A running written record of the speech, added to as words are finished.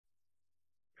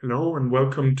Hello and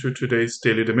welcome to today's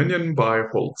Daily Dominion by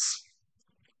Holtz.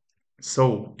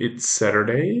 So it's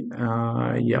Saturday,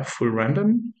 full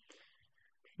random.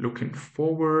 Looking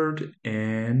forward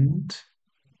and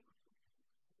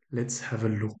let's have a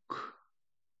look.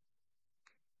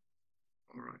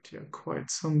 All right, yeah, quite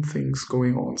some things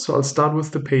going on. So I'll start with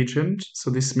the pageant.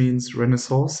 So this means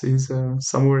Renaissance is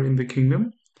somewhere in the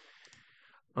kingdom.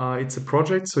 It's a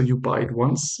project, so you buy it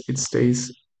once, it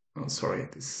stays. Oh, sorry,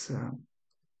 this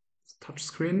touch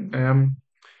screen.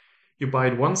 You buy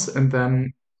it once and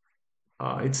then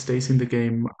it stays in the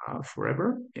game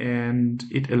forever, and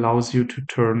it allows you to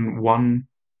turn one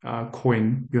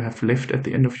coin you have left at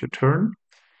the end of your turn,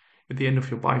 at the end of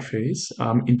your buy phase,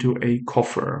 into a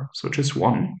coffer. So just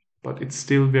one, but it's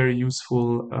still very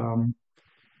useful,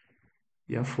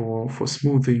 for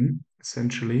smoothing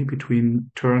essentially between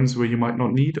turns where you might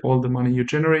not need all the money you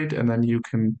generate, and then you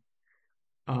can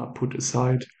put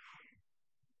aside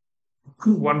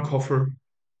one coffer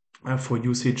for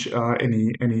usage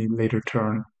any later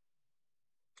turn.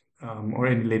 Or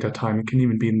any later time. It can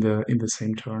even be in the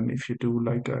same turn if you do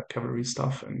like cavalry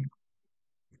stuff and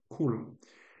cool.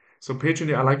 So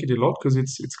Pageant, I like it a lot because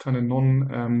it's kind of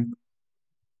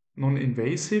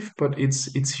non-invasive, but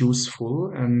it's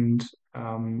useful, and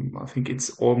I think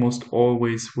it's almost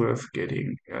always worth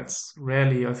getting. It's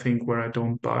rarely, I think, where I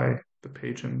don't buy the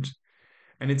Pageant,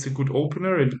 and it's a good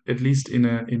opener, at least in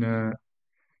a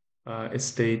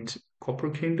estate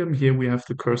Copper Kingdom. Here we have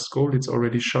the Cursed Gold. It's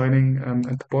already shining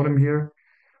at the bottom here.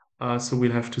 So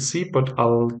we'll have to see, but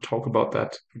I'll talk about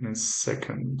that in a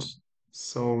second.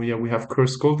 So yeah, we have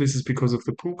Cursed Gold. This is because of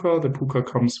the Puka. The Puka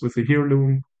comes with the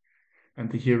Heirloom,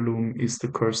 and the Heirloom is the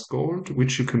Cursed Gold,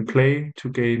 which you can play to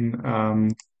gain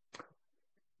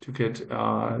to get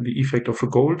the effect of a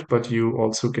gold, but you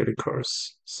also get a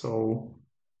curse. So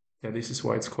yeah, this is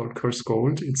why it's called Cursed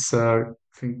Gold. It's I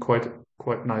think quite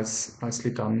nicely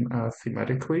done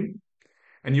thematically.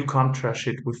 And you can't trash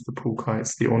it with the Puka.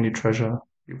 It's the only treasure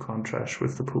you can't trash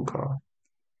with the Puka.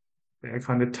 They're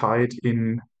kind of tied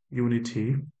in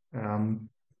unity. Um,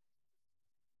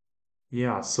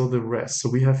 yeah, so the rest. So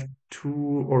we have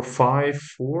two or five,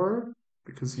 four,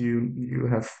 because you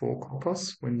have four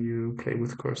coppers when you play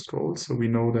with cursed gold. So we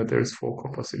know that there's four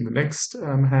coppers in the next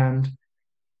hand.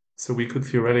 So we could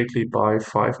theoretically buy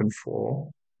five and four,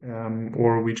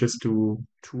 or we just do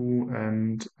two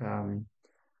and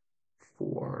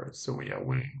four. So yeah,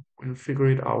 we'll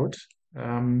figure it out.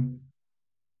 Um,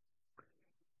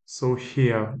 So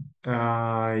here,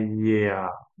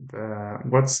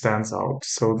 what stands out?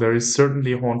 So there is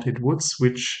certainly Haunted Woods,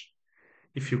 which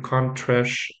if you can't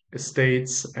trash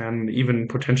estates and even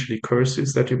potentially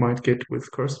curses that you might get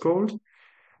with Cursed Gold,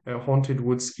 Haunted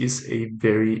Woods is a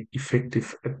very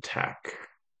effective attack.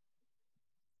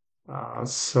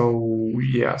 So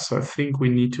I think we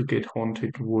need to get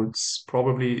Haunted Woods.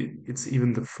 Probably it's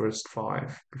even the first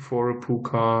five before a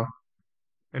Puka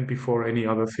and before any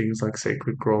other things like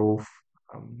Sacred Grove,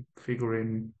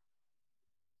 figurine.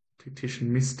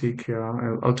 Tactician, Mystic,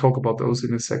 yeah. I'll talk about those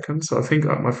in a second. So I think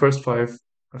my first five,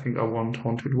 I think I want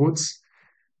Haunted Woods.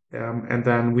 And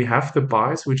then we have the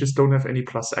buys. We just don't have any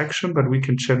plus action, but we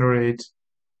can generate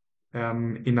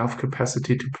enough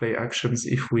capacity to play actions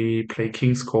if we play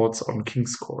King's Courts on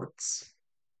King's Courts.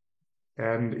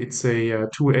 And it's a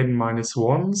 2n minus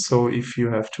 1. So if you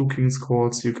have two King's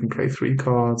Courts, you can play three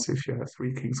cards. If you have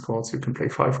three King's Courts, you can play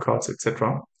five cards,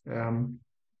 etc.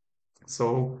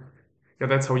 So yeah,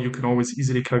 that's how you can always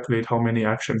easily calculate how many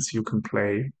actions you can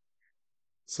play.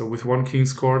 So with one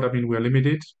King's Court, I mean, we're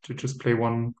limited to just play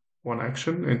one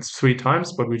action. It's three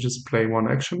times, but we just play one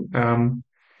action.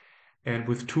 And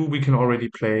with two, we can already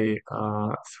play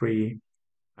three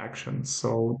actions.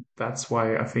 So that's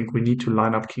why I think we need to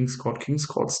line up King's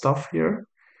Court stuff here.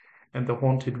 And the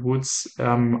Haunted Woods,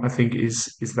 I think,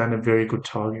 is then a very good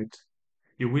target.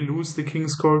 You will lose the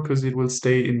King's Court because it will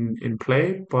stay in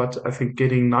play, but I think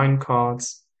getting nine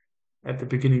cards at the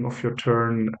beginning of your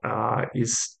turn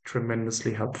is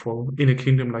tremendously helpful in a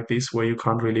kingdom like this where you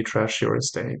can't really trash your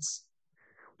estates.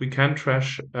 We can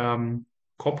trash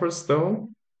coppers though,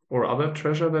 or other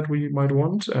treasure that we might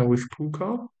want with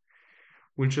Puka.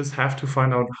 We just have to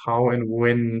find out how and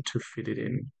when to fit it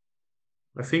in.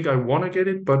 I think I want to get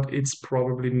it, but it's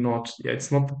probably not. Yeah,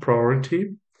 it's not the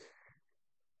priority.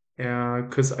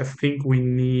 Because I think we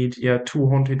need, two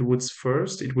Haunted Woods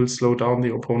first. It will slow down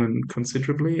the opponent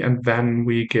considerably, and then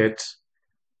we get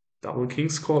double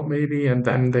King's Court maybe, and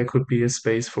then there could be a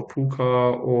space for Puka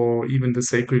or even the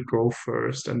Sacred Grove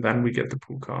first, and then we get the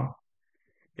Puka.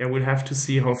 Yeah, we'll have to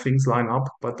see how things line up,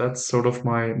 but that's sort of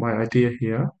my idea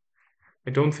here. I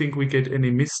don't think we get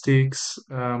any mystics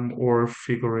or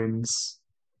figurines.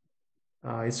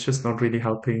 It's just not really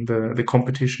helping. The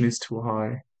competition is too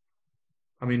high.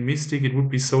 I mean, Mystic, it would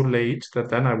be so late that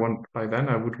then by then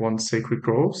I would want Sacred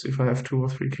Groves if I have two or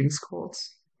three King's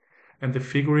Courts. And the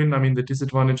figurine, I mean, the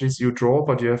disadvantage is you draw,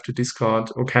 but you have to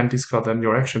discard or can discard then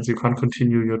your actions. You can't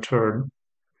continue your turn.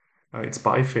 It's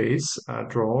biphase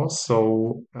draw,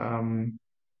 so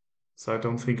I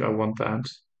don't think I want that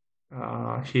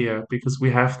here because we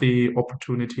have the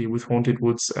opportunity with Haunted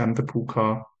Woods and the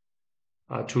Puka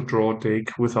to draw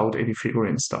deck without any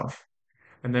figurine stuff.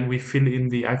 And then we fill in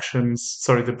the actions,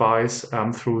 sorry, the buys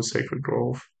through Sacred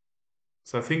Grove.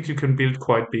 So I think you can build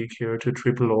quite big here to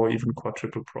triple or even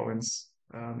quadruple province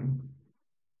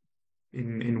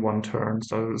in one turn.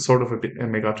 So sort of a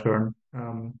mega turn.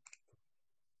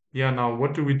 Yeah. Now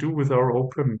what do we do with our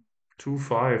open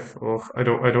 2-5? Oh, I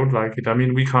don't like it. I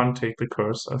mean, we can't take the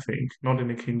curse. I think not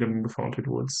in a kingdom with Haunted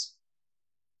Woods.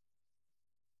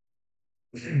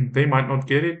 They might not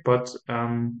get it, but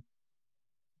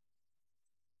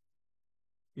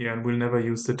yeah, and we'll never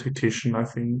use the Tactician. I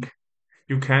think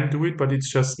you can do it, but it's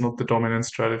just not the dominant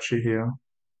strategy here.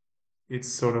 It's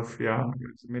sort of yeah,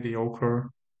 it's mediocre.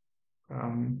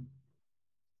 Um,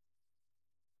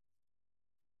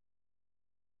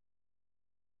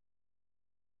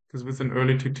 because with an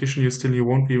early tactician, you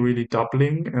won't be really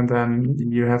doubling, and then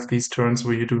you have these turns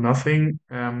where you do nothing.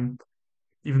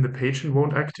 Even the patient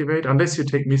won't activate unless you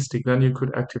take Mystic. Then you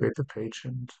could activate the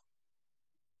patient.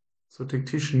 So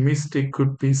tactician Mystic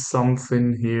could be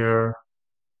something here.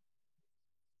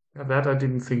 Yeah, that I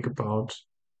didn't think about.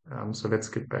 So let's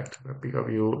get back to the bigger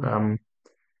view.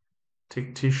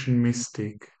 Tactician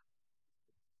Mystic.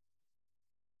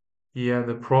 Yeah,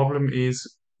 the problem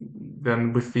is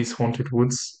then with these haunted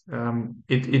woods,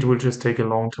 it will just take a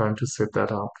long time to set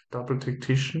that up. Double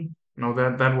tactician? No,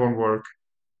 that won't work.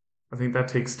 I think that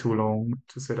takes too long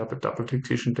to set up a double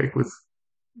tactician deck with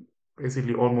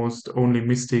basically almost only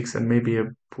mystics and maybe a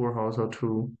poor house or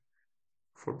two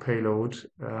for payload.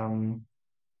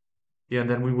 Yeah, and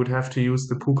then we would have to use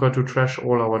the Puka to trash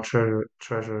all our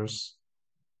treasures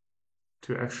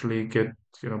to actually get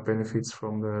benefits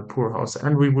from the poor house.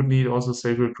 And we would need also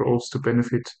sacred groves to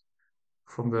benefit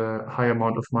from the high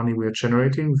amount of money we are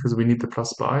generating because we need the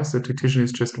plus buys. The tactician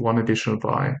is just one additional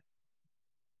buy.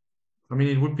 I mean,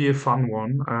 it would be a fun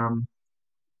one.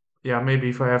 Yeah, maybe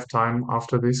if I have time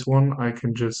after this one, I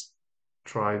can just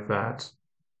try that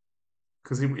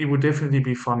because it would definitely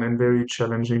be fun and very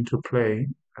challenging to play.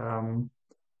 Um,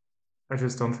 I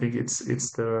just don't think it's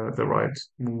the right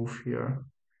move here.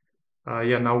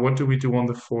 Yeah, now what do we do on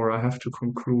the four? I have to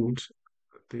conclude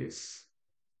this.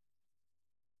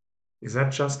 Is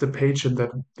that just a page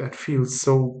that feels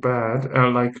so bad,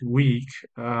 like weak?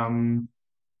 Hmm.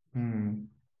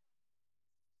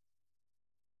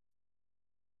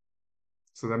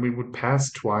 So then we would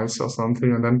pass twice or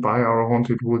something and then buy our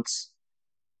haunted woods.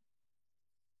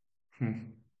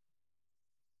 Hmm.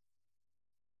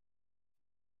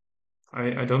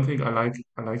 I don't think I like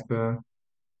the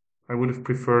I would have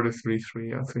preferred a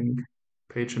 3-3, I think.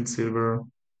 Page and silver.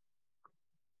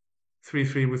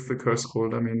 3-3 with the curse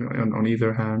gold, I mean, on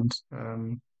either hand.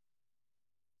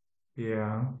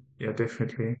 Yeah, yeah,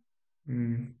 definitely.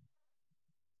 Mm.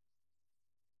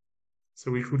 So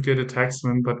we could get a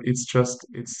taxman, but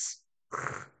it's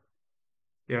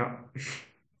yeah,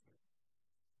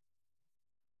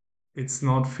 it's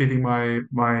not fitting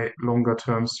my longer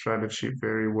term strategy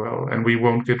very well, and we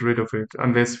won't get rid of it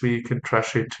unless we can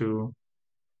trash it to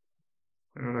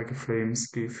like a flames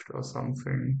gift or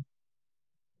something.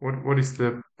 What is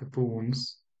the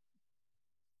boons?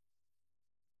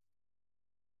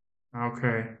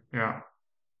 Okay, yeah,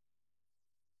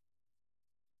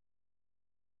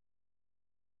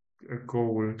 a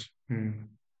gold. Hmm.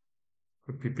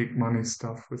 Could be big money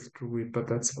stuff with Druid, but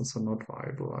that's also not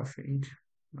viable, I think.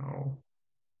 No.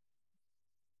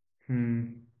 Hmm.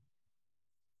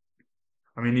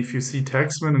 I mean, if you see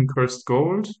Taxman and Cursed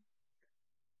Gold,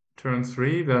 turn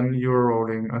three, then you're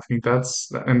rolling. I think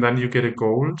and then you get a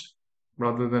gold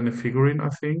rather than a figurine, I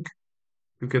think.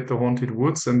 You get the Haunted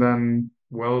Woods, and then,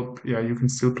 well, yeah, you can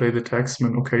still play the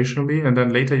Taxman occasionally, and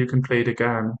then later you can play it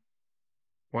again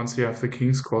once you have the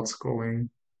King's Courts going.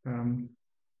 Um,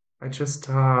 I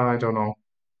don't know.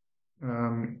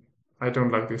 Um, I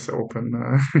don't like this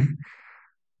open.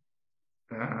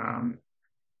 Um,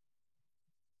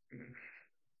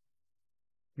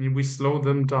 we slow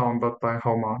them down, but by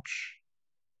how much?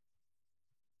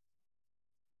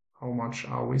 How much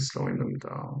are we slowing them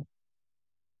down?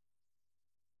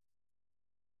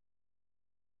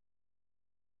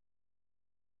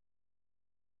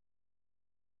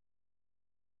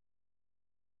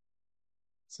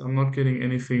 So I'm not getting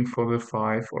anything for the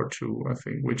 5 or 2, I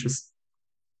think. We just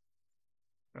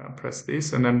press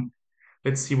this and then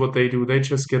let's see what they do. They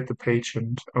just get the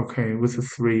patient. Okay, with a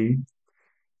 3.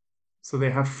 So they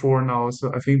have 4 now.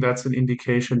 So I think that's an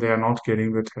indication they are not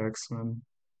getting the taxman.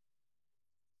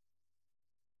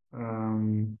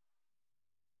 Um,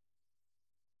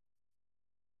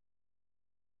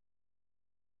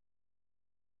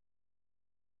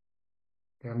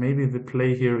 yeah, maybe the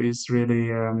play here is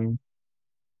really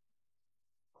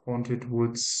Haunted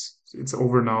Woods. It's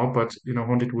over now, but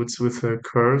Haunted Woods with a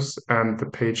curse and the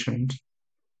patient.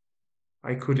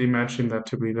 I could imagine that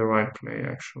to be the right play,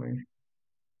 actually.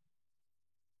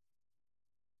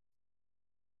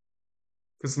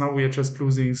 Because now we are just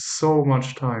losing so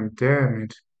much time. Damn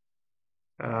it.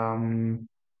 Um,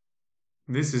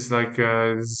 this is like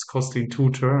this is costing 2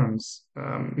 turns.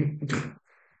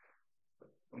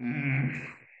 Mm.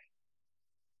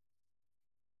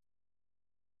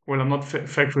 Well, I'm not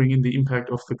factoring in the impact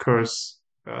of the curse,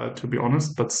 to be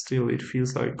honest, but still, it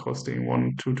feels like costing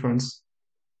 1, 2 turns.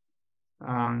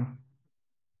 Um,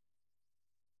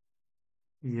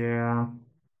 yeah,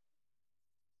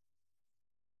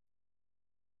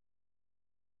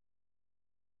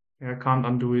 yeah, I can't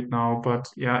undo it now, but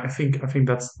yeah, I think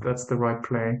that's the right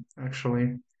play,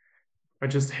 actually. I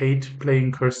just hate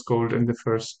playing cursed gold in the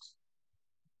first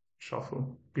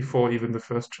shuffle, before even the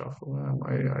first shuffle.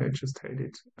 I just hate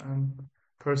it.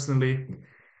 Personally,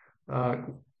 uh,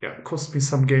 yeah, it cost me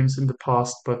some games in the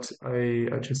past, but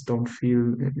I just don't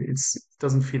feel it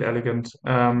doesn't feel elegant.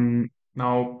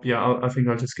 Now, yeah, I think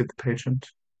I'll just get the patient.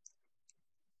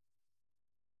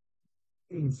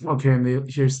 Okay, and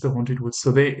here's the haunted woods.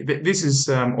 So this is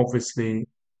obviously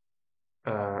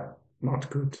uh, not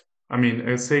good. I mean,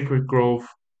 a sacred grove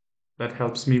that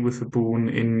helps me with the boon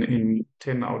in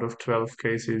 10 out of 12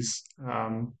 cases.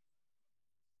 Oh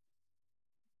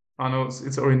no,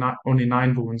 it's only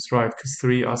 9 boons, right? Because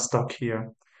 3 are stuck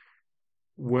here.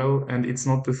 Well, and it's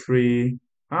not the 3.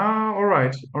 Ah, all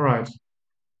right, all right.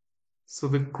 So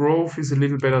the growth is a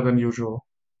little better than usual,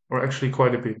 or actually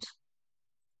quite a bit,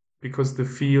 because the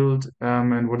field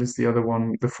and what is the other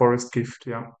one? The forest gift,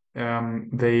 yeah.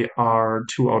 They are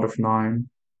 2 out of 9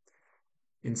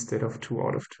 instead of 2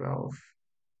 out of 12.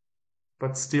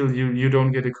 But still, you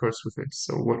don't get a curse with it.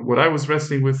 So what I was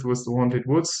wrestling with was the Haunted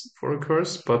Woods for a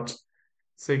curse, but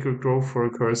Sacred Grove for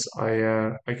a curse,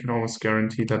 I can almost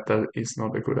guarantee that that is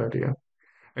not a good idea.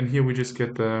 And here we just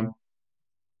get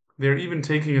they're even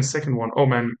taking a second one. Oh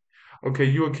man, okay,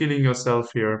 you are killing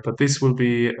yourself here, but this will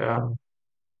be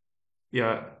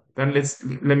yeah. Then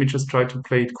let me just try to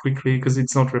play it quickly because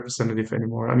it's not representative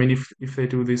anymore. I mean, if they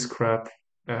do this crap,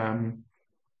 um,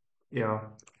 yeah,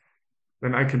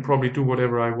 then I can probably do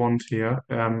whatever I want here,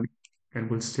 and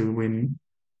we'll still win.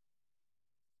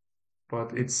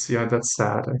 But it's yeah, that's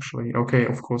sad actually. Okay,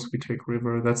 of course we take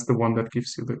river. That's the one that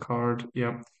gives you the card.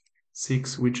 Yeah.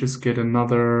 6, we just get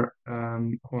another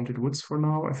Haunted Woods for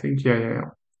now, I think. Yeah, yeah,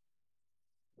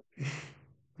 yeah.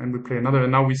 And we play another,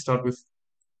 and now we start with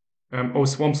oh,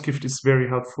 Swamp's Gift is very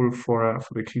helpful for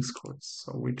the King's Court.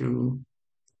 So we do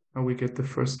now we get the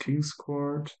first King's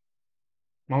Court.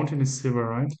 Mountain is silver,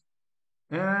 right?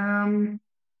 Um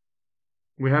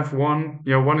we have one.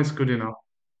 Yeah, one is good enough,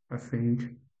 I think.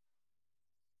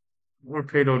 Our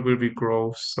payload will be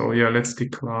growth, so yeah, let's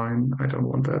decline. I don't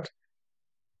want that.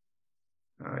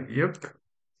 Yep.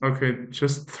 Okay,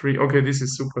 just 3. Okay, this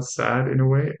is super sad in a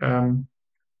way.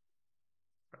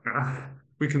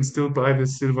 We can still buy the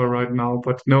silver right now,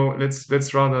 but no,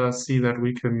 let's rather see that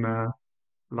we can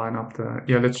line up the.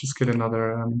 Yeah, let's just get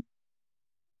another.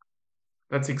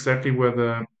 That's exactly where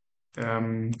the.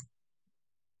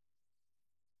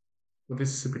 Well,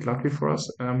 this is a bit lucky for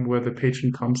us. Where the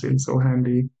patient comes in so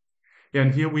handy. Yeah,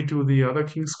 and here we do the other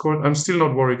King's Court. I'm still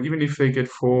not worried, even if they get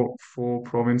four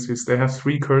provinces. They have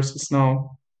 3 curses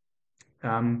now.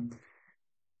 Um,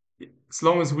 as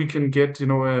long as we can get,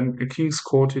 a King's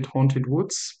Courted Haunted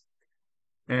Woods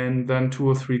and then 2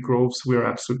 or 3 groves, we're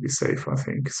absolutely safe, I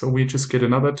think. So we just get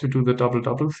another to do the double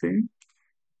double thing.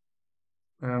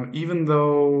 Even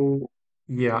though,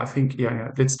 yeah, I think, yeah,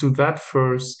 yeah, let's do that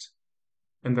first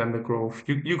and then the grove.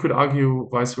 You could argue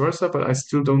vice versa, but I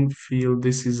still don't feel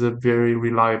this is a very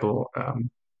reliable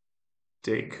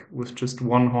deck with just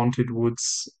one Haunted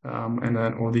Woods and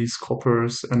then all these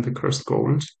coppers and the cursed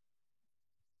gold.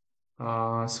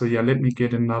 So yeah, let me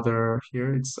get another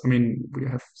here. I mean, we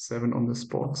have 7 on the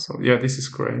spot. So yeah, this is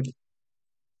great.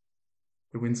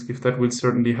 The winds gift that will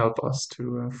certainly help us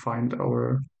to find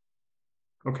our.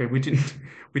 Okay, we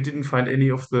didn't find any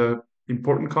of the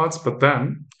important cards, but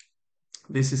then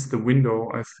this is the window,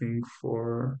 I think,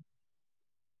 for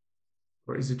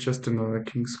Or is it just another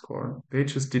king's court? They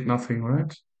just did nothing,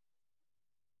 right?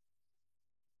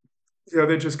 Yeah,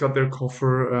 they just got their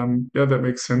coffer. Yeah, that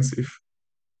makes sense if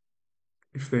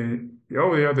they.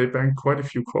 Oh yeah, they banked quite a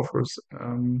few coffers.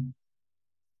 I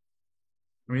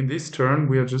mean, this turn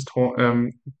we are just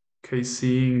KCing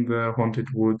the haunted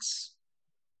woods,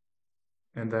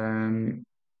 and then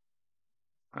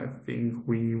I think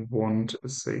we want a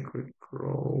sacred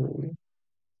grove.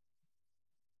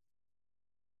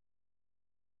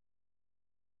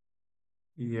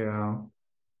 Yeah,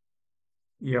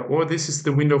 yeah. Or this is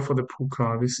the window for the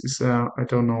puka. This is I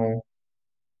don't know.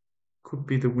 Could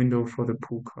be the window for the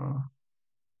puka.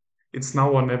 It's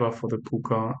now or never for the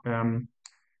puka.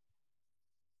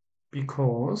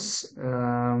 Because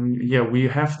yeah, we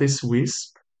have this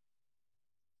wisp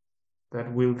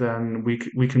that will then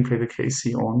we can play the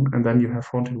KC on, and then you have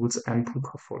haunted woods and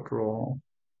puka for draw.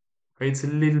 It's a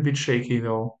little bit shaky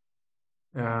though.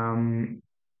 Um,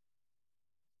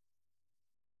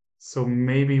 so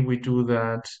maybe we do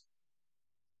that,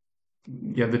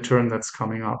 yeah, the turn that's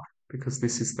coming up, because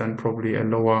this is then probably a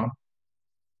lower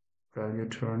value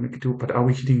turn. We could do, but are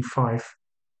we hitting five?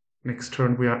 Next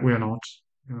turn we are not.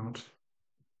 We're not.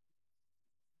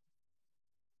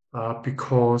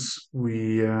 Because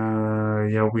we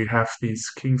have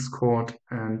these King's Court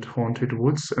and Haunted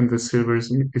Woods, and the silver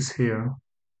is here.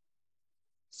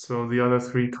 So the other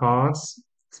three cards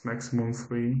is maximum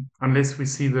three, unless we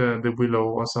see the willow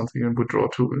or something and we draw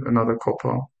to another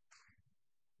copper.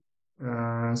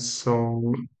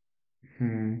 So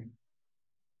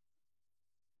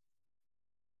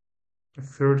a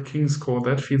third King's Court,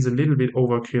 that feels a little bit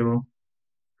overkill.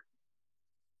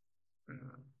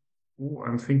 Ooh,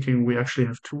 I'm thinking we actually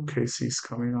have two KCs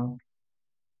coming up.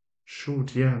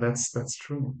 Shoot, yeah, that's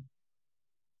true.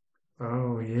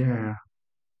 Oh yeah.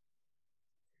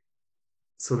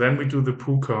 So then we do the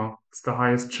puka. It's the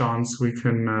highest chance we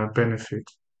can benefit.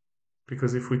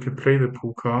 Because if we can play the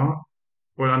puka,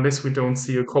 well, unless we don't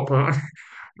see a copper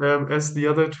as the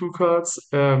other two cards,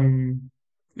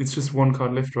 it's just one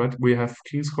card left, right? We have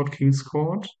King's Court, King's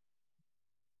Court.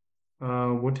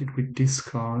 What did we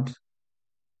discard?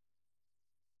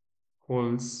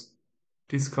 Holds,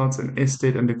 discards an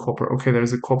estate and a copper. Okay,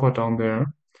 there's a copper down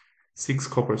there. Six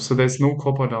coppers. So there's no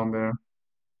copper down there.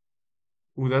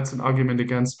 Ooh, that's an argument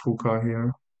against puka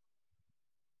here.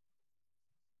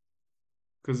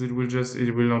 Because it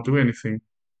will not do anything.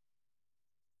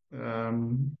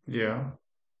 Yeah,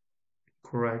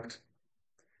 correct.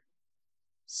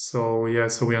 So yeah,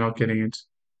 so we are not getting it.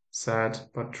 Sad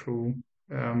but true.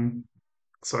 Um,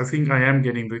 so I think I am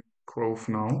getting the growth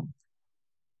now.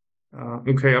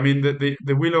 Okay, I mean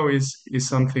the willow is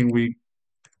something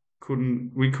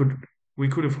couldn't we could we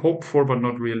could have hoped for, but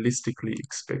not realistically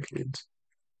expected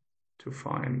to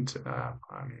find. I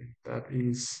mean that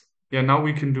is yeah. Now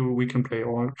we can play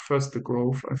all first the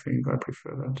growth. I think I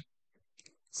prefer that.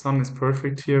 Sun is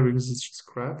perfect here because it's just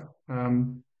crap.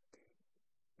 And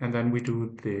then we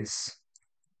do this.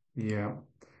 Yeah.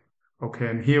 Okay,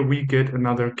 and here we get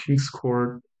another King's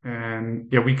Court, and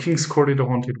yeah, we King's Courted the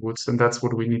Haunted Woods, and that's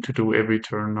what we need to do every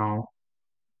turn now.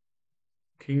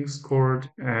 King's Court,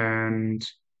 and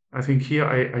I think here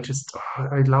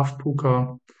I love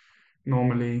Puka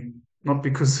normally, not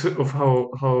because of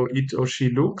how it or she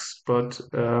looks, but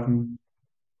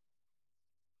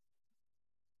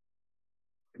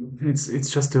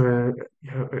it's just a,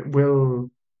 yeah,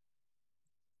 well,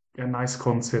 a nice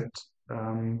concept.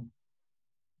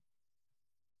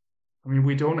 I mean,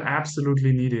 we don't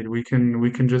absolutely need it. We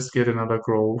can just get another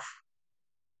grove.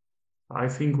 I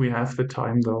think we have the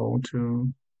time though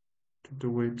to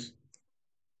do it.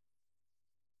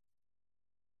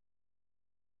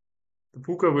 The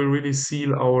Puka will really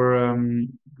seal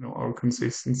our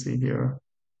consistency here.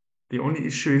 The only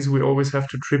issue is we always have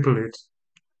to triple it.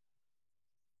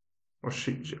 Or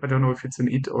she, I don't know if it's an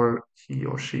it or he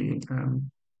or she.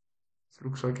 It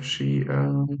looks like a she.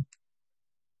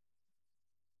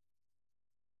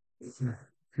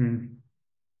 Hmm.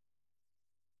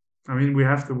 I mean, we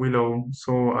have the willow,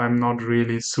 so I'm not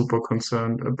really super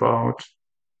concerned about.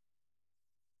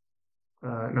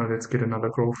 No, let's get another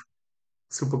grove.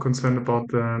 Super concerned about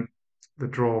the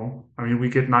draw. I mean, we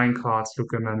get nine cards.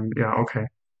 Look, and then yeah, okay.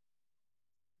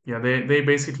 Yeah, they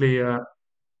basically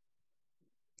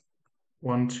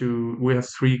one, two. We have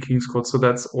three King's Court, so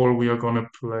that's all we are gonna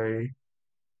play.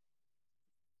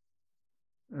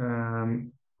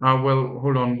 Um, well,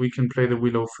 hold on. We can play the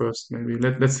Willow first, maybe.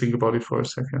 Let's think about it for a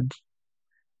second.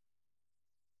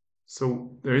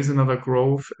 So there is another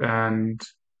Grove and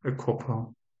a Copper.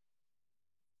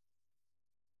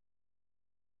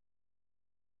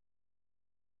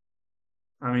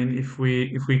 I mean, if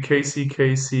we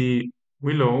KC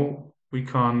Willow, we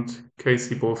can't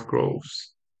KC both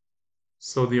groves.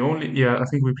 So the only, yeah, I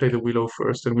think we play the Willow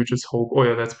first and we just hope. Oh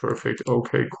yeah, that's perfect.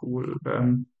 Okay, cool.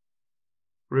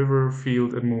 River,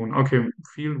 field, and moon. Okay,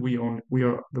 field, we are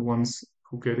the ones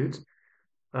who get it.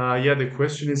 Yeah, the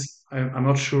question is, I'm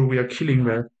not sure we are killing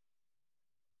the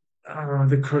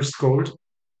cursed gold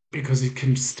because it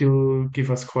can still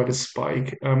give us quite a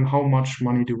spike. How much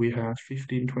money do we have?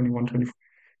 15, 21, 20,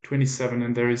 27,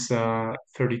 and there is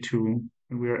 32,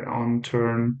 and we are on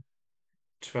turn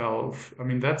 12. I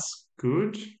mean, that's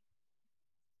good.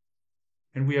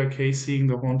 And we are casing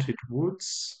the haunted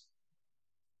woods.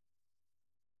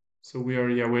 So we are,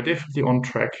 yeah, we're definitely on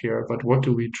track here. But what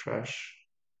do we trash?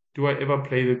 Do I ever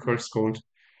play the cursed gold?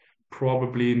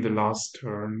 Probably in the last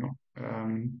turn.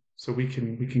 So we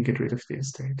can get rid of the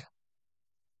estate.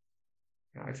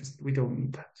 Yeah, we don't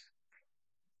need that.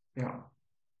 Yeah.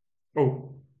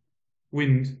 Oh,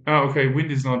 wind. Ah, okay.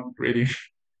 Wind is not really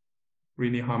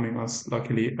harming us,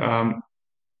 luckily.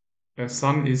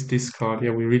 Sun is discard.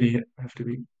 Yeah, we really have to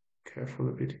be careful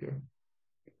a bit here.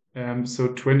 So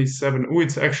 27. Oh,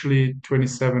 it's actually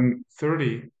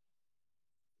 27-30.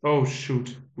 Oh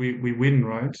shoot. We win,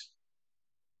 right?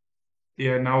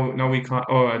 Yeah, now we can't.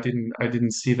 Oh, I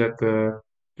didn't see that the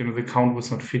count was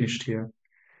not finished here.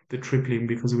 The tripling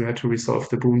because we had to resolve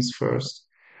the boons first.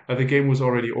 The game was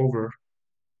already over.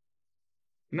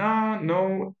 Nah,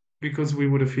 no, because we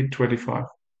would have hit 25.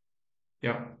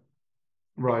 Yeah,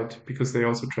 right, because they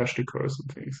also trashed the curse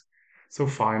and things. So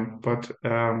fine, but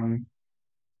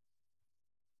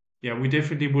yeah, we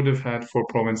definitely would have had four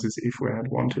provinces if we had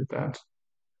wanted that.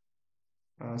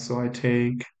 So I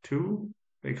take two.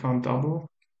 They can't double.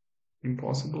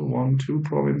 Impossible. One, two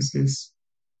provinces.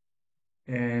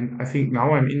 And I think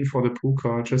now I'm in for the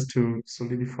Puka just to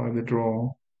solidify the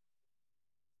draw.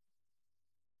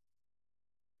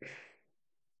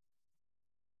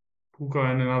 Puka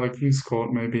and another King's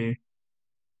Court maybe.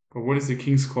 But what is the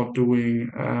King's Court doing?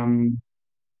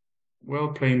 Well,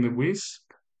 playing the Wisp.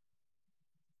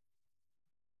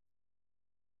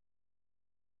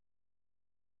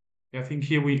 Yeah, I think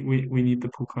here we need the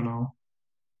Puka now.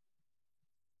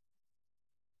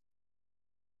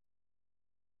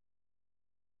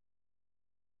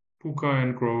 Puka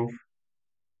and Grove.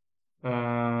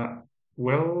 Uh,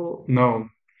 well, no,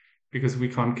 because we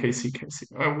can't KC.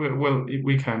 Well,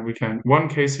 we can. One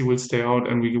KC will stay out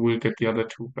and we will get the other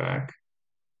two back.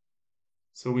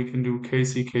 So we can do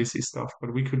KC stuff,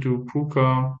 but we could do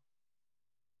Puka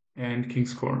and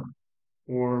King's Court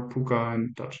or Puka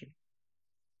and Duchy.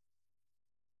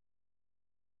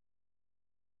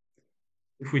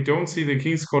 If we don't see the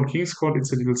King's Court,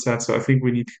 it's a little sad. So I think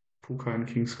we need Puka and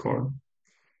King's Court.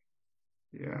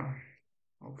 Yeah.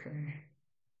 Okay.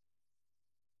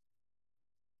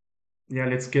 Yeah,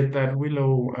 let's get that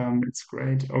Willow. It's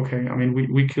great. Okay. I mean,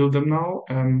 we killed them now.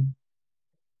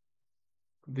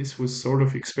 This was sort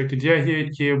of expected. Yeah,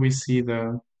 here we see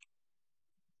the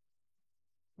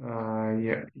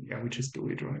yeah, we just do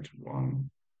it right. One.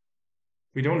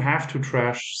 We don't have to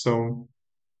trash, so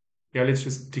yeah, let's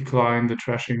just decline the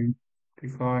trashing.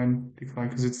 Decline,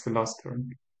 because it's the last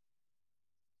turn.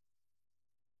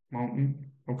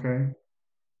 Mountain, okay.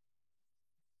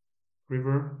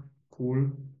 River, cool.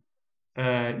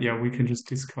 Yeah, we can just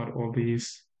discard all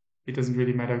these. It doesn't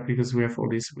really matter because we have all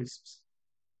these wisps.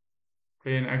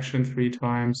 Play an action three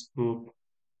times. Boop.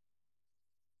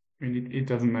 I mean, it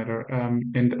doesn't matter.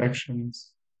 End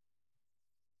actions.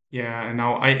 Yeah, and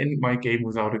now I end my game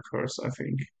without a curse, I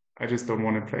think. I just don't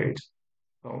want to play it.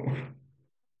 So,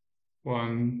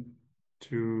 one,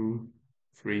 two,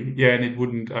 three. Yeah, and it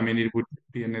wouldn't, I mean, it would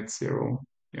be a net zero.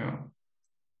 Yeah.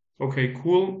 Okay,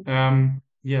 cool.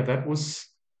 Yeah, that was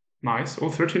nice. Oh,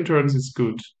 13 turns is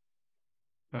good.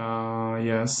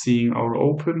 Yeah, seeing our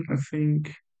open, I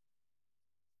think.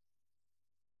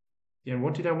 Yeah,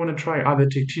 what did I want to try? Ah, the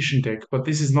Tactician deck, but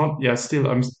this is not. Yeah, still,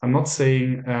 I'm not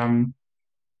saying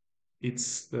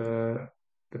it's the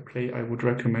play I would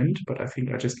recommend, but I think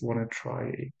I just want to try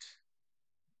it.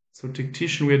 So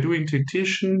Tactician, we are doing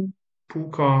Tactician,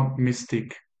 Puka,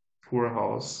 Mystic, Poor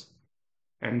House,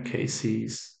 and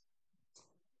KCs.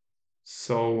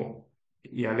 So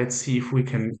yeah, let's see if we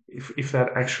can if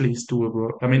that actually is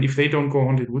doable. I mean, if they don't go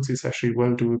Haunted Woods, it's actually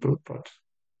well doable, but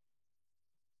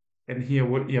and here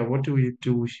what do we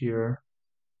do here?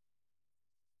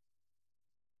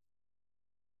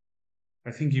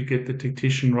 I think you get the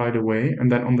Tactician right away,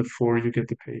 and then on the four you get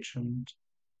the Patient.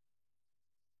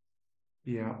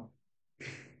 Yeah.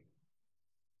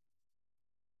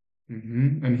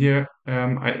 And here,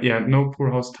 yeah, no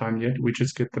poor house time yet. We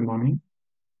just get the money.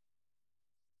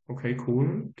 Okay,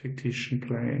 cool. Tactician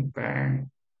play. Bang.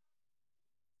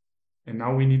 And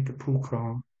now we need the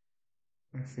puka,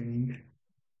 I think.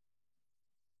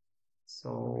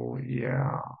 So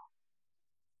yeah,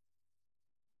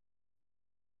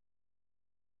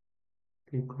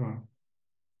 puka.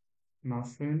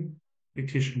 Nothing.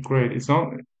 Tactician, great. It's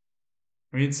not.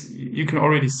 I mean, it's you can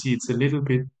already see it's a little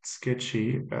bit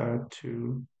sketchy.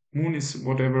 To Moon is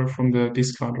whatever from the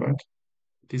discard, right?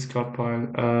 Discard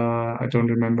pile. I don't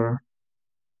remember.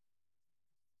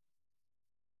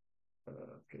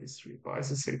 Place three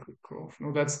buys a sacred grove.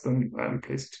 No, that's the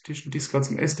place tactician discards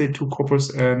an estate, two coppers,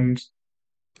 and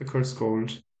the cursed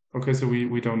gold. Okay, so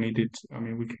we don't need it. I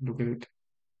mean, we can look at it.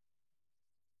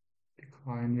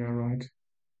 Decline, yeah, right.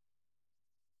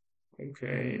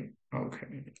 Okay,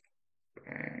 okay.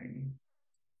 Bang.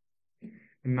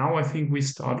 And now I think we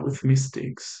start with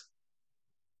mystics.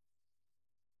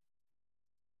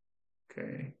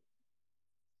 Okay.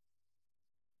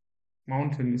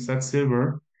 Mountain, is that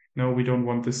silver? No, we don't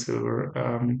want the silver.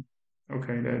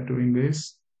 Okay, they're doing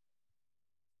this.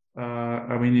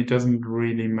 I mean, it doesn't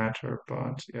really matter,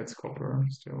 but yeah, it's copper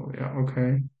still. Yeah,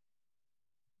 okay.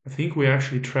 I think we're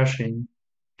actually trashing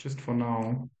just for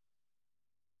now.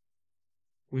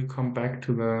 We'll come back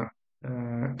to the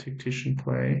tactician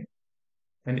play.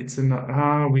 And it's in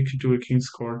we could do a king's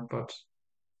court, but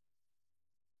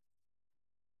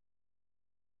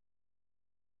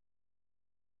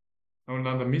oh,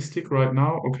 another mystic right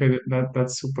now. Okay,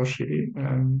 that's super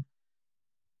shitty.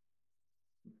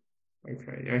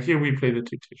 Okay, yeah, here we play the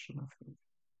tactician, I think.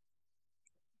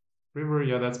 River,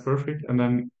 yeah, that's perfect. And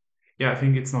then, yeah, I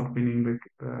think it's not winning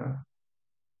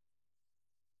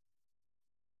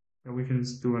yeah, we can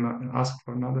just do ask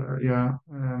for another. Yeah.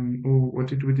 Oh, what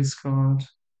did we discard?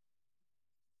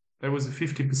 There was a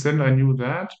 50%. I knew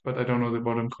that, but I don't know the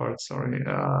bottom card. Sorry,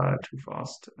 too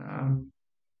fast.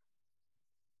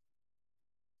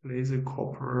 Laser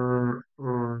copper.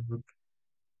 Or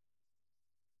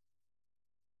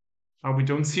we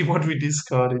don't see what we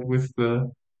discarded with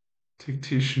the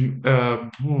tactician.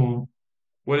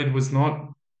 Well, it was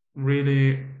not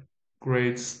really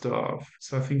great stuff.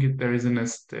 So I think there is an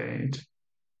estate.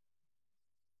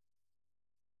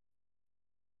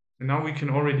 And now we can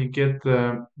already get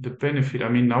the benefit. I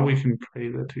mean, now we can play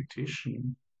the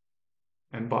tactician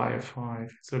and buy a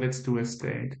five. So let's do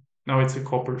estate. Now it's a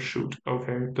copper shoot.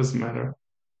 Okay, it doesn't matter.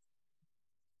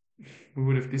 We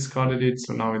would have discarded it,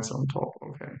 so now it's on top.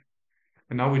 Okay.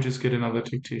 And now we just get another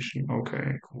tactician.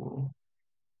 Okay, cool.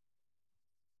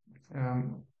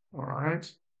 All right.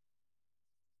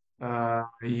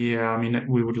 Yeah, I mean,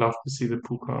 we would love to see the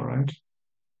puka, right?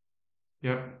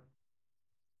 Yep,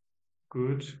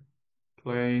 good.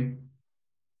 Play,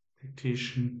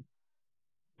 tactician.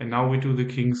 And now we do the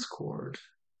king's court.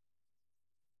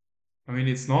 I mean,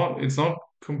 it's not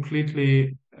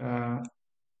completely, yeah,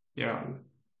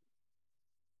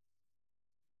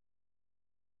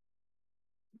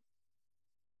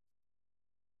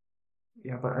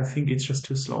 yeah, but I think it's just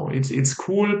too slow. It's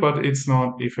cool, but it's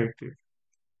not effective.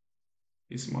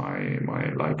 Is my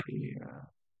likely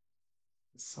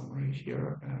summary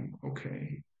here.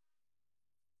 Okay.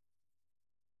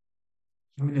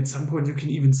 I mean, at some point you can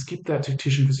even skip that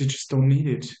tactician because you just don't need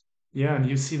it. Yeah, and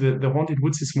you see the haunted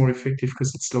woods is more effective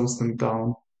because it slows them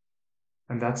down,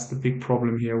 and that's the big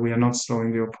problem here. We are not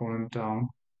slowing the opponent down.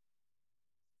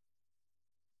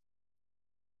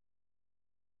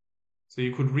 So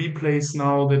you could replace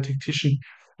now the tactician,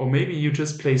 or maybe you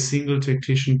just play single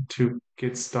tactician to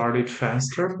get started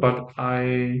faster. But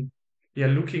yeah,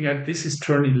 looking at this is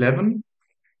turn 11.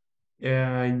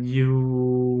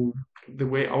 The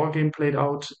way our game played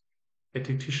out, a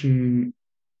tactician,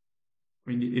 I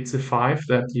mean, it's a five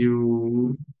that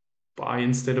you buy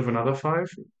instead of another five,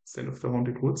 instead of the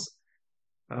haunted woods.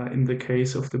 In the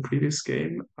case of the previous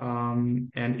game, and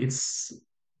it's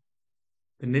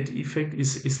the net effect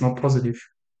is not positive.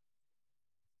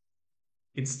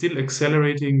 It's still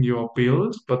accelerating your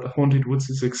build, but the Haunted Woods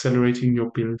is accelerating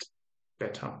your build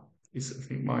better, is I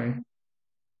think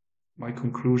my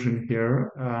conclusion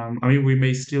here. I mean, we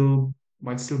might still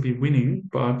be winning,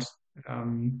 but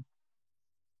um,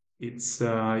 it's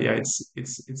yeah,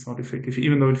 it's not effective,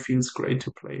 even though it feels great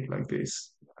to play it like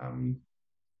this.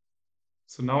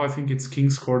 So now I think it's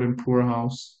King's Court and Poor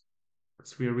House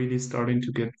because we are really starting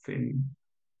to get thin.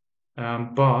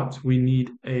 But we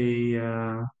need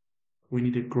a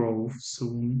grove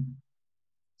soon.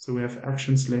 So we have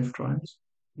actions left, right?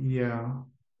 Yeah,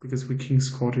 because we King's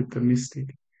Courted the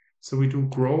Mystic. So we do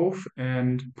Grove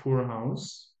and Poor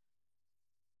House.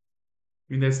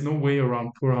 I mean, there's no way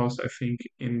around Poor House, I think,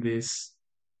 in this.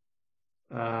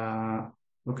 Uh,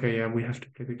 Okay, yeah, we have to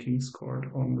play the king's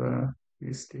card on the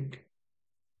mystic,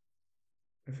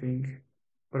 I think.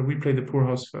 But we play the poor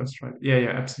house first, right? Yeah,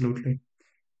 yeah, absolutely.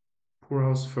 Poor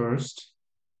house first,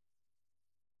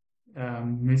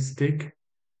 mystic.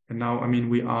 And now, I mean,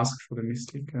 we ask for the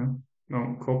mystic. Yeah?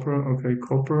 No, copper. Okay,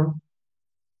 copper.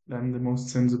 Then the most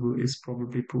sensible is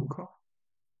probably puka.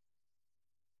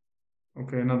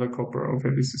 Okay, another copper. Okay,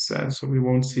 this is sad. So we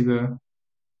won't see the.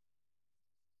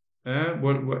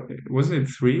 What wasn't it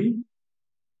three?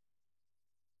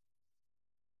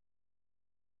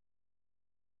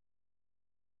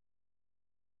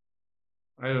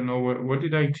 I don't know. What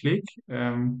did I click?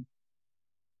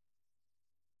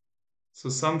 So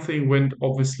something went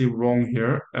obviously wrong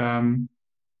here.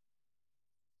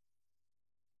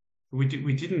 We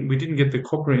didn't get the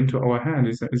copper into our hand.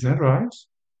 Is that right?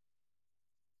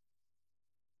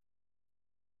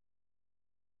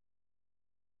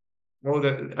 Oh,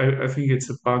 that I think it's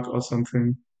a bug or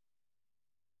something.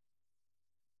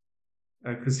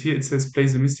 Because here it says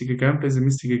plays the mystic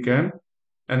again,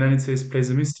 and then it says plays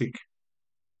the mystic.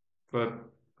 But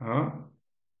uh,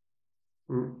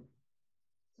 r-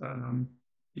 um,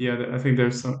 yeah, I think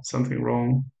there's something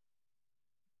wrong.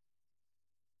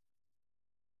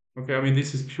 Okay, I mean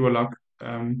this is pure luck.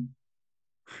 Um,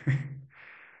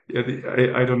 yeah,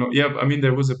 I don't know. Yeah, I mean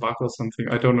there was a bug or something.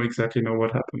 I don't know exactly know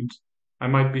what happened. I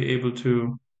might be able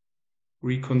to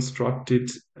reconstruct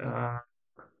it.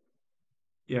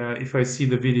 Yeah, if I see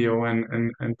the video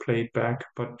and play it back.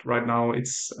 But right now I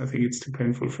think it's too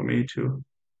painful for me to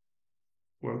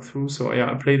work through. So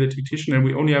yeah, I play the Tactician and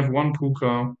we only have one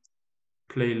puka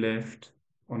play left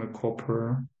on a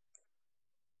copper.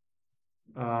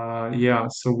 Yeah,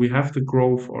 so we have the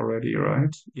grove already,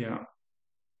 right? Yeah.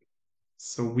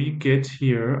 So we get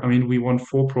here. I mean, we want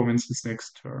four provinces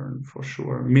next turn for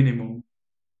sure, minimum.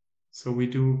 So we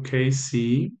do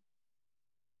KC,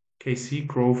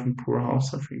 Grove, and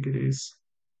Poorhouse, I think it is.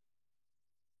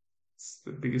 It's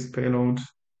the biggest payload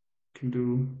can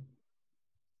do.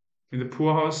 In the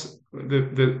Poorhouse,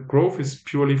 the Grove is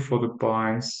purely for the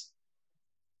buys.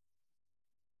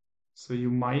 So you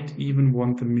might even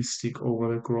want the Mystic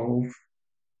over the Grove.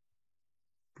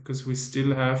 Because we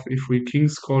still have, if we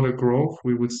King's Call a Grove,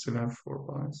 we would still have four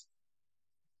buys.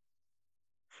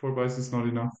 Four buys is not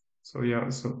enough. So yeah.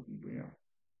 So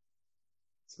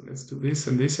let's do this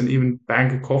and this and even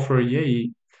bank a coffer.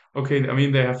 Yay. Okay, I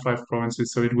mean they have five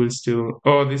provinces, so it will still.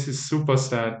 Oh, this is super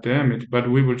sad. Damn it! But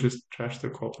we will just trash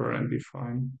the copper and be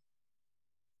fine.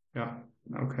 Yeah.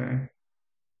 Okay.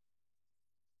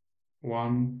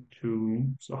 One,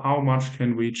 two. So how much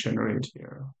can we generate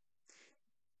here?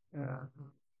 Uh,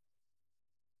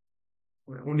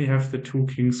 we only have the two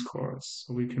king's cards,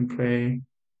 so we can play.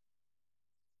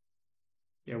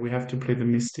 Yeah, we have to play the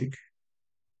mystic.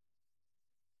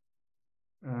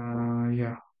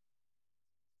 Yeah.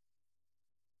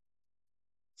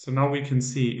 So now we can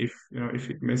see if if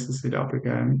it messes it up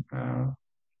again.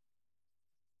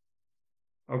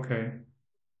 Okay.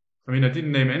 I mean, I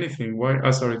didn't name anything. Why?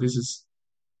 Sorry. This is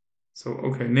so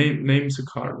okay. Names a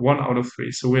card. One out of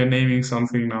three. So we're naming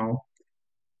something now,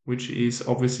 which is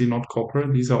obviously not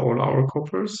copper. These are all our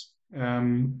coppers.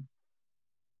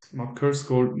 Not curse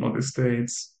gold, not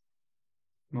estates,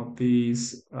 not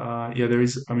these. Yeah, there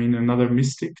is. I mean, another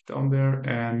mystic down there,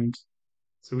 and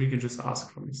so we can just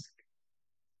ask for mystic.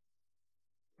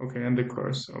 Okay, and the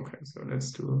curse. Okay, so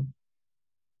let's do.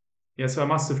 Yeah, so I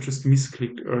must have just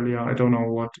misclicked earlier. I don't know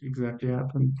what exactly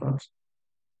happened, but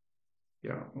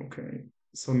yeah, okay.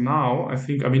 So now I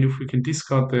think, I mean, if we can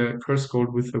discard the curse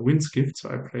gold with the winds gift, so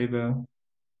I play the.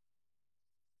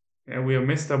 Yeah, we are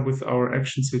messed up with our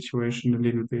action situation a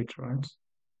little bit, right?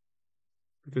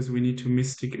 Because we need to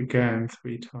mystic again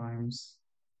three times.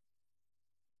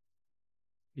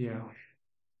 Yeah,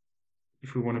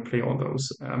 if we want to play all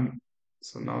those.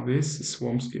 So now this is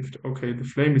Swarm's gift. Okay, the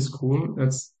flame is cool.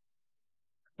 That's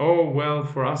Oh well,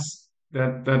 for us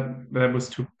that was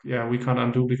too. Yeah, we can't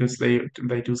undo because they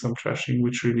do some trashing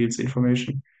which reveals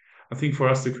information. I think for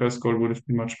us the curse gold would have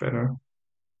been much better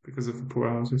because of the poor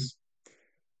houses.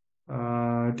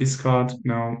 Discard,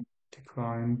 no,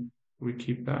 decline. We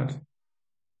keep that.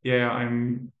 Yeah,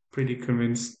 I'm pretty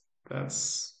convinced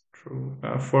that's true.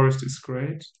 Forest is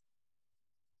great.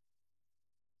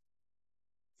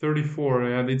 34,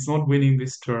 yeah, it's not winning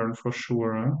this turn for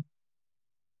sure.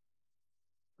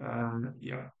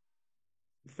 Yeah,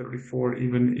 34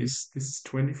 even is this is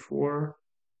 24.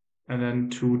 And then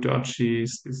two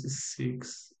duchies. This is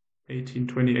 6, 18,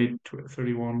 28,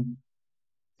 31.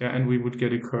 Yeah, and we would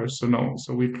get a curse. So no.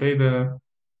 So we play the.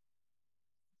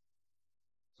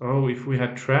 Oh, if we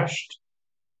had trashed.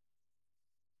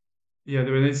 Yeah,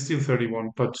 it's still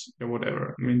 31, but yeah,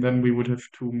 whatever. I mean, then we would have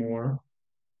two more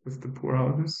with the poor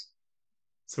houses.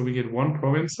 So we get one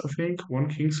province, I think, one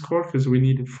king's court, because we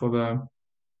need it for the.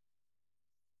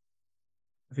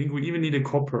 I think we even need a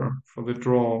copper for the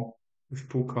draw with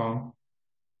Puka,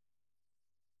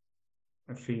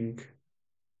 I think.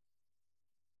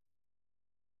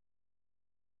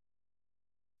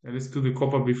 Yeah, let's do the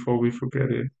copper before we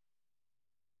forget it.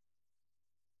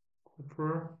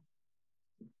 Copper.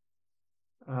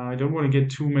 I don't want to get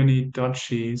too many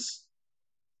duchies.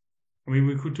 I mean,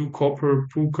 we could do copper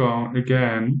Puka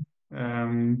again.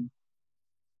 Um,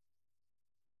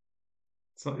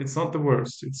 it's not the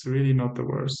worst. It's really not the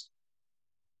worst.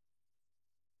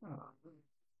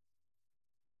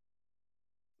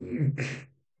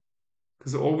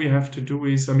 Because all we have to do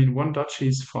is, I mean, one duchy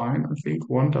is fine. I think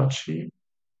one duchy,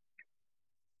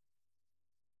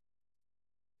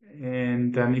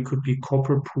 and then it could be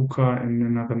copper Puka and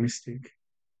another mystic.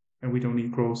 And we don't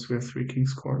need gross. We have three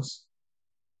king's courts.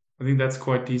 I think that's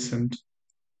quite decent.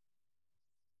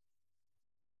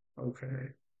 Okay.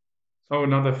 Oh,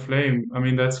 another flame. I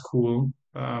mean, that's cool,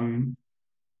 in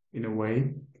a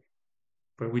way,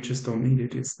 but we just don't need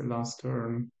it. It's the last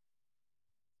turn.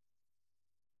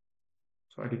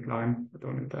 So I decline. I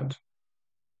don't need that.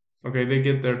 Okay, they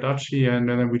get their duchy, and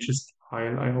then we just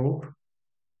pile, I hope.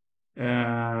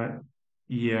 Uh,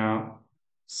 yeah.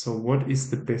 So what is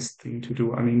the best thing to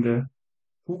do? I mean, the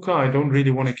hookah, I don't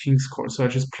really want a king's court, so I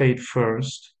just play it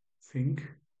first, I think.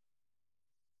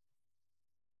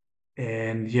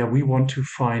 And yeah, we want to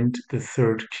find the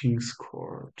third king's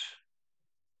court.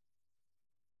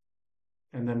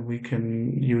 And then we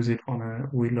can use it on a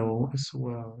willow as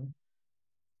well.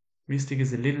 Mystic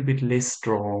is a little bit less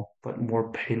draw, but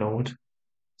more payload.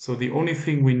 So the only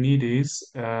thing we need is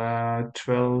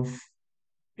 12,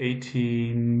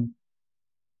 18.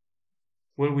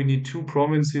 Well, we need two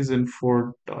provinces and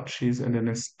four duchies and an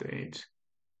estate.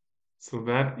 So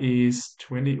that is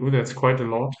 20. Oh, that's quite a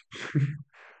lot.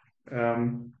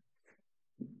 Um,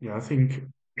 yeah, I think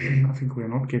I think we're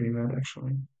not getting that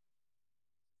actually.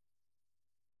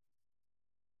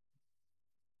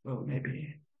 Well,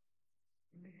 maybe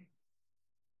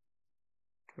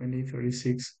 20,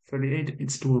 36, 38.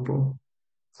 It's doable.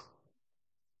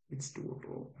 It's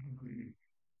doable.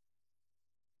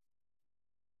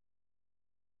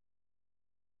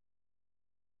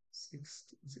 Six,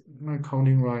 am I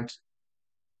counting right?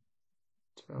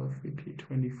 12 VP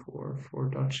 24, four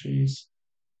duchies,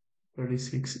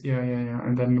 36. Yeah, yeah, yeah.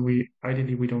 And then we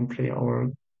ideally we don't play our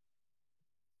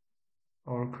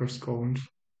cursed gold.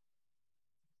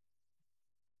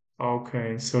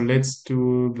 Okay, so let's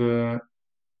do the.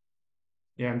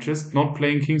 Yeah, I'm just not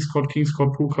playing King's Court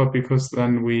Puka because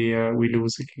then we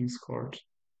lose the King's Court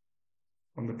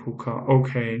on the Puka.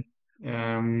 Okay.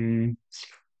 Um,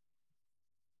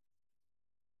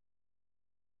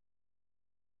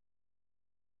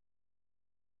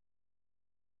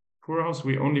 Poor House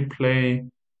we only play.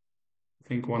 I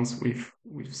think once we've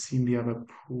seen the other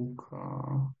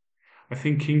Puka. I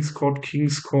think King's Court.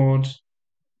 I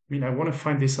mean, I want to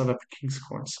find this other King's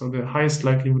Court. So the highest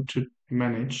likelihood to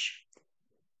manage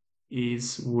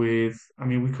is with. I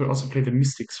mean, we could also play the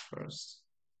Mystics first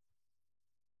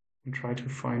and try to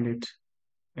find it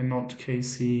and not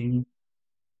KC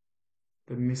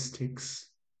the Mystics.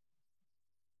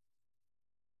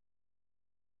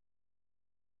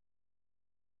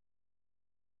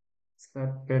 Is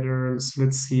that better? So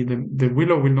let's see. The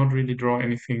Willow will not really draw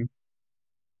anything.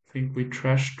 I think we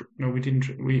trashed. No, we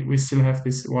didn't. We still have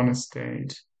this one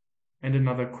estate and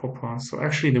another copper. So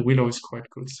actually, the Willow is quite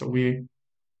good. So we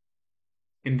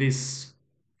in this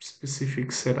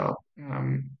specific setup.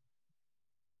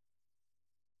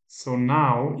 So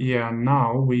now, yeah,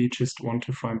 now we just want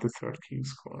to find the third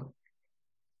king's court.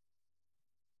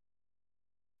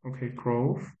 Okay,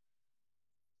 Grove.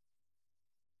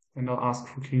 And I'll ask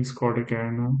for king's court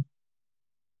again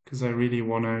because I really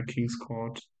want a king's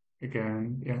court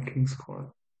again. Yeah, king's court.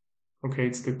 Okay,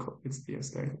 it's the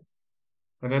estate.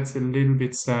 But that's a little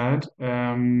bit sad.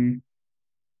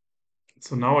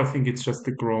 So now I think it's just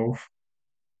the Grove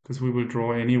because we will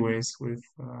draw anyways with.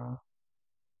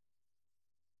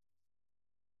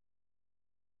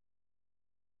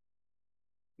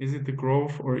 Is it the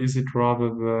Grove or is it rather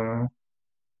the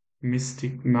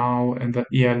Mystic now and the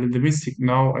yeah the Mystic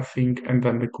now I think and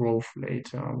then the Grove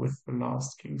later with the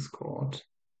last King's Court.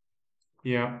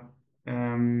 Yeah.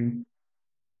 Um.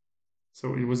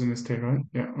 So it was in the state, right?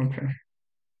 Yeah. Okay.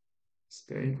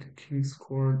 State King's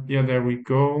Court. Yeah. There we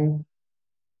go.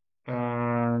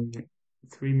 Um.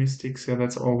 Three Mystics. Yeah.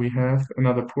 That's all we have.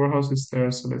 Another poorhouse is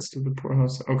there. So let's do the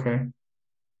poorhouse. Okay.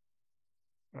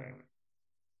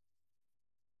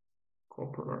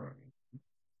 copper.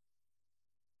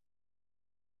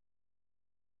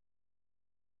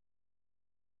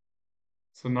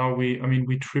 So now I mean,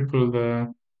 we triple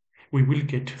we will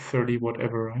get to 30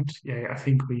 whatever, right? Yeah, I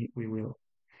think we will.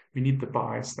 We need the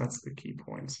buys. That's the key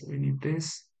point. So we need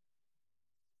this.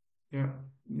 Yeah,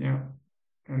 yeah.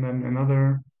 And then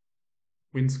another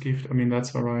Wind's Gift. I mean,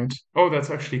 that's all right. Oh, that's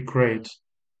actually great.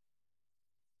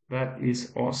 That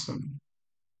is awesome.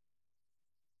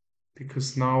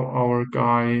 Because now our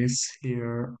guys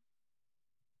here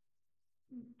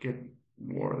get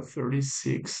more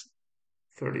 36,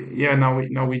 30. Yeah,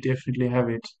 now we definitely have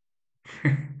it.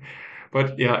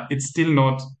 But yeah,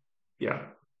 yeah,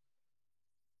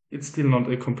 it's still not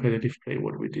a competitive play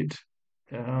what we did.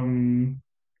 Um,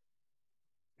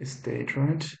 Estate,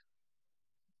 right?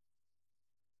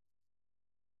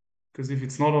 Because if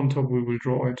it's not on top, we will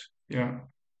draw it. Yeah,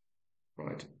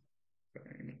 right.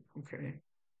 Okay.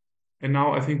 And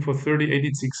now I think for 38,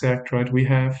 it's exact, right? We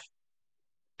have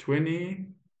 20,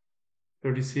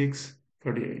 36,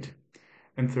 38,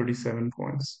 and 37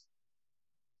 points.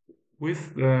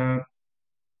 With the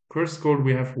cursed gold,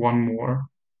 we have one more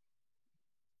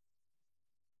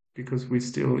because we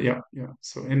still, yeah, yeah.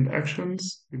 So in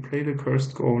actions, we play the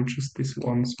cursed gold just this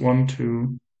once. One,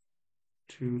 two,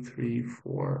 two, three,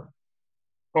 four.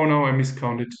 Oh no, I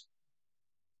miscounted.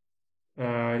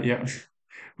 Yeah,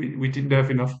 we didn't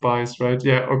have enough buys, right?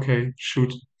 Yeah, okay,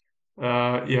 shoot.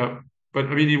 Yeah, but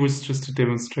I mean, it was just to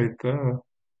demonstrate the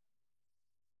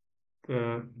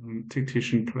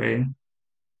tactician play.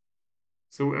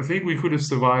 So I think we could have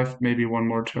survived maybe one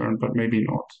more turn, but maybe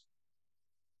not.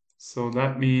 So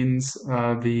that means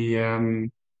the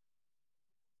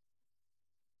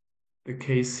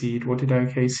K seed. What did I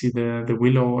K seed? The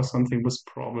willow or something was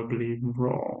probably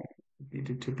wrong. It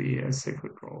needed to be a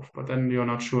sacred grove, but then you're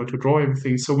not sure to draw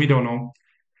everything, so we don't know.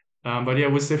 But yeah,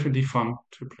 it was definitely fun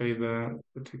to play the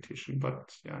tactician,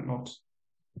 but yeah, not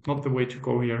the way to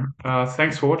go here.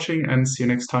 Thanks for watching and see you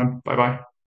next time. Bye bye.